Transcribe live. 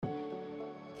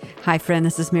Hi, friend.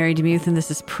 This is Mary DeMuth, and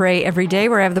this is Pray Every Day,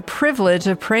 where I have the privilege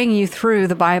of praying you through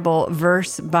the Bible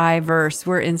verse by verse.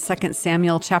 We're in 2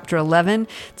 Samuel chapter 11.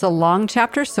 It's a long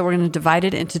chapter, so we're going to divide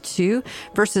it into two,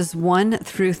 verses 1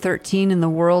 through 13 in the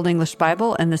World English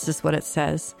Bible, and this is what it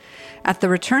says. At the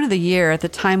return of the year, at the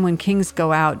time when kings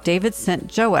go out, David sent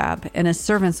Joab and his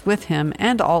servants with him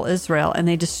and all Israel, and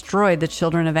they destroyed the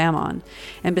children of Ammon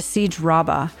and besieged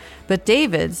Rabbah. But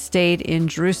David stayed in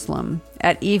Jerusalem.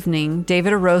 At evening,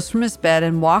 David arose from his bed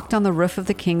and walked on the roof of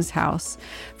the king's house.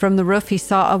 From the roof he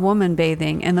saw a woman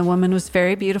bathing, and the woman was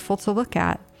very beautiful to look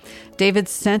at. David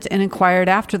sent and inquired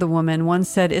after the woman. One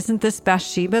said, "Isn't this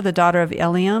Bathsheba, the daughter of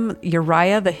Eliam,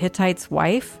 Uriah the Hittite's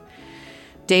wife?"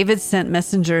 David sent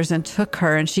messengers and took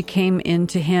her, and she came in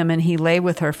to him, and he lay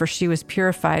with her, for she was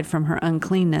purified from her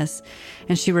uncleanness.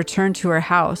 And she returned to her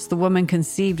house. The woman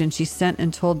conceived, and she sent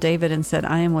and told David and said,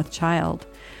 "I am with child."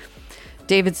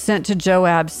 David sent to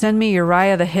Joab, "Send me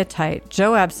Uriah the Hittite."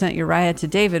 Joab sent Uriah to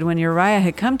David. When Uriah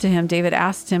had come to him, David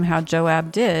asked him how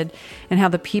Joab did, and how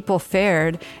the people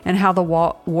fared, and how the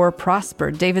war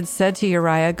prospered. David said to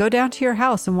Uriah, "Go down to your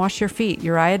house and wash your feet."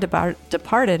 Uriah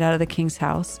departed out of the king's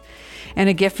house, and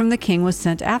a gift from the king was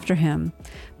sent after him.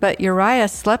 But Uriah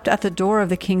slept at the door of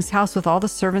the king's house with all the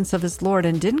servants of his lord,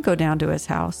 and didn't go down to his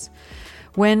house.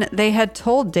 When they had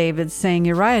told David, saying,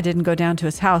 "Uriah didn't go down to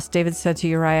his house," David said to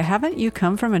Uriah, "Haven't you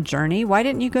come from a journey? Why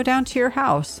didn't you go down to your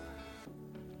house?"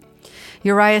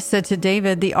 Uriah said to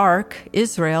David, "The ark,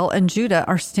 Israel, and Judah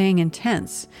are staying in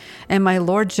tents, and my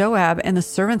lord Joab and the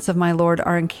servants of my lord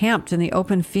are encamped in the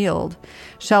open field.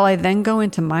 Shall I then go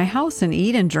into my house and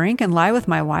eat and drink and lie with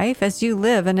my wife? As you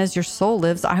live and as your soul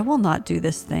lives, I will not do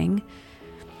this thing."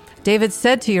 David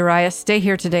said to Uriah, "Stay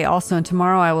here today also, and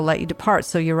tomorrow I will let you depart."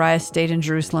 So Uriah stayed in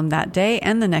Jerusalem that day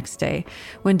and the next day.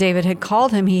 When David had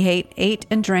called him, he ate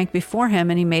and drank before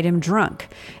him, and he made him drunk.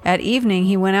 At evening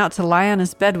he went out to lie on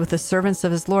his bed with the servants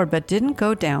of his Lord, but didn't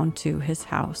go down to his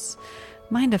house.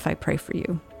 Mind if I pray for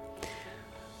you?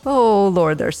 Oh,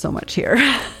 Lord, there's so much here.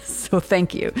 So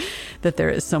thank you that there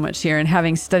is so much here. And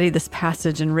having studied this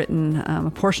passage and written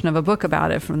a portion of a book about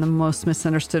it from the most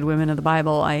misunderstood women of the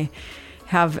Bible, I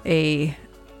have a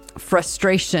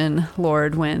frustration,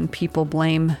 Lord, when people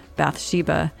blame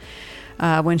Bathsheba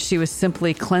when she was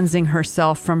simply cleansing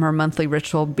herself from her monthly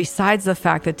ritual, besides the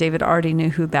fact that David already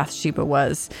knew who Bathsheba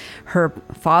was. Her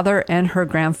father and her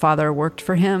grandfather worked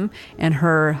for him, and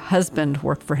her husband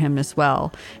worked for him as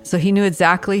well. So he knew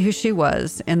exactly who she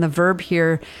was. And the verb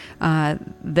here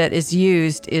that is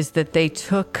used is that they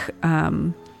took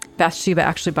Bathsheba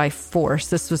actually by force.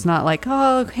 This was not like,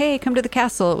 "Oh, hey, come to the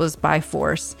castle." It was by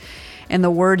force. And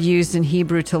the word used in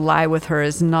Hebrew to lie with her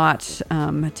is not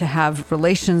to have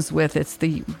relations with. It's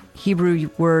the Hebrew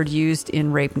word used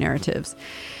in rape narratives.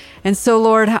 And so,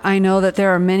 Lord, I know that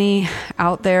there are many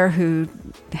out there who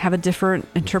have a different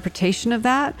interpretation of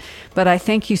that, but I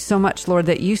thank you so much, Lord,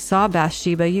 that you saw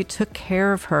Bathsheba, you took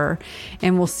care of her,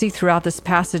 and we'll see throughout this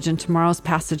passage and tomorrow's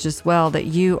passage as well that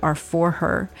you are for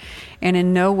her. And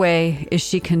in no way is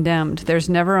she condemned. There's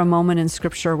never a moment in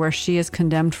Scripture where she is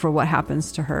condemned for what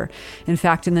happens to her. In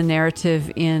fact, in the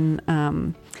narrative in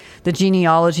the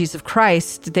genealogies of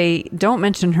Christ, they don't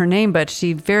mention her name, but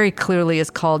she very clearly is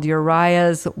called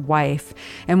Uriah's wife.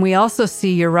 And we also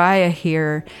see Uriah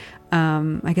here,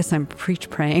 I guess I'm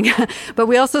praying, but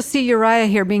we also see Uriah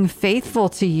here being faithful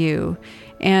to you.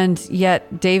 And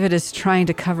yet David is trying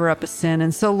to cover up a sin.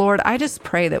 And so, Lord, I just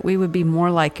pray that we would be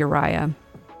more like Uriah.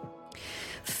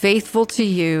 Faithful to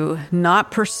you,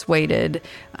 not persuaded,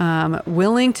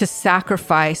 willing to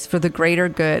sacrifice for the greater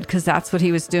good, because that's what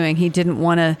he was doing. He didn't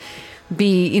want to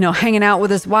be, hanging out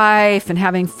with his wife and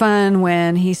having fun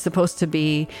when he's supposed to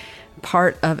be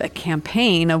part of a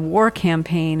campaign, a war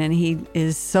campaign, and he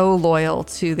is so loyal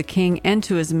to the king and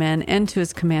to his men and to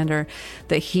his commander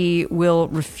that he will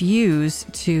refuse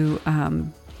to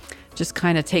just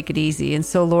kind of take it easy. And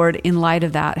so, Lord, in light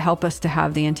of that, help us to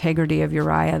have the integrity of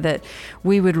Uriah, that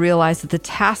we would realize that the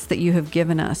task that you have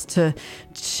given us to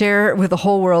share with the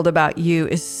whole world about you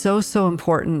is so, so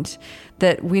important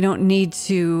that we don't need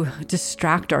to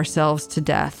distract ourselves to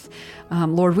death.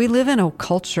 Lord, we live in a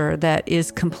culture that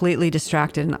is completely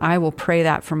distracted, and I will pray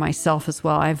that for myself as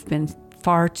well. I've been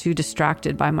far too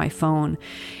distracted by my phone,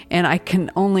 and I can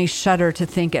only shudder to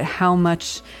think at how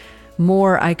much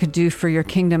more I could do for your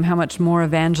kingdom, how much more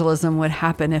evangelism would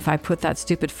happen if I put that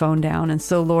stupid phone down. And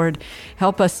so, Lord,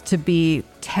 help us to be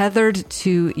tethered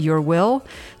to your will,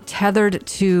 tethered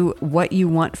to what you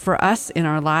want for us in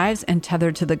our lives, and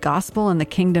tethered to the gospel and the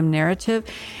kingdom narrative,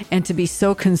 and to be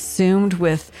so consumed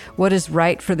with what is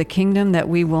right for the kingdom that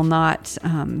we will not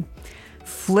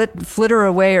fritter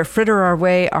away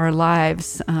our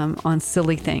lives on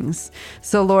silly things.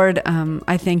 So Lord,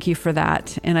 I thank you for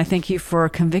that. And I thank you for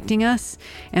convicting us.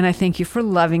 And I thank you for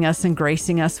loving us and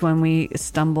gracing us when we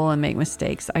stumble and make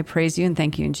mistakes. I praise you and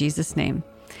thank you in Jesus' name.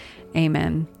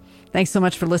 Amen. Thanks so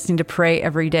much for listening to Pray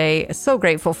Every Day. So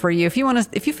grateful for you. If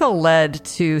you feel led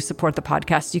to support the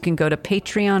podcast, you can go to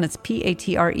Patreon. It's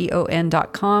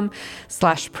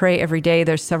patreon.com/prayeveryday.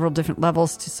 There's several different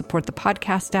levels to support the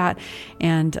podcast at.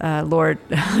 And Lord,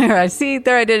 I see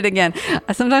there, I did it again.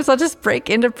 Sometimes I'll just break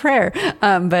into prayer.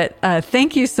 But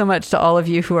thank you so much to all of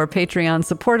you who are Patreon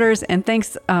supporters. And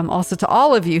thanks also to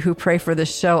all of you who pray for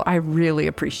this show. I really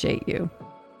appreciate you.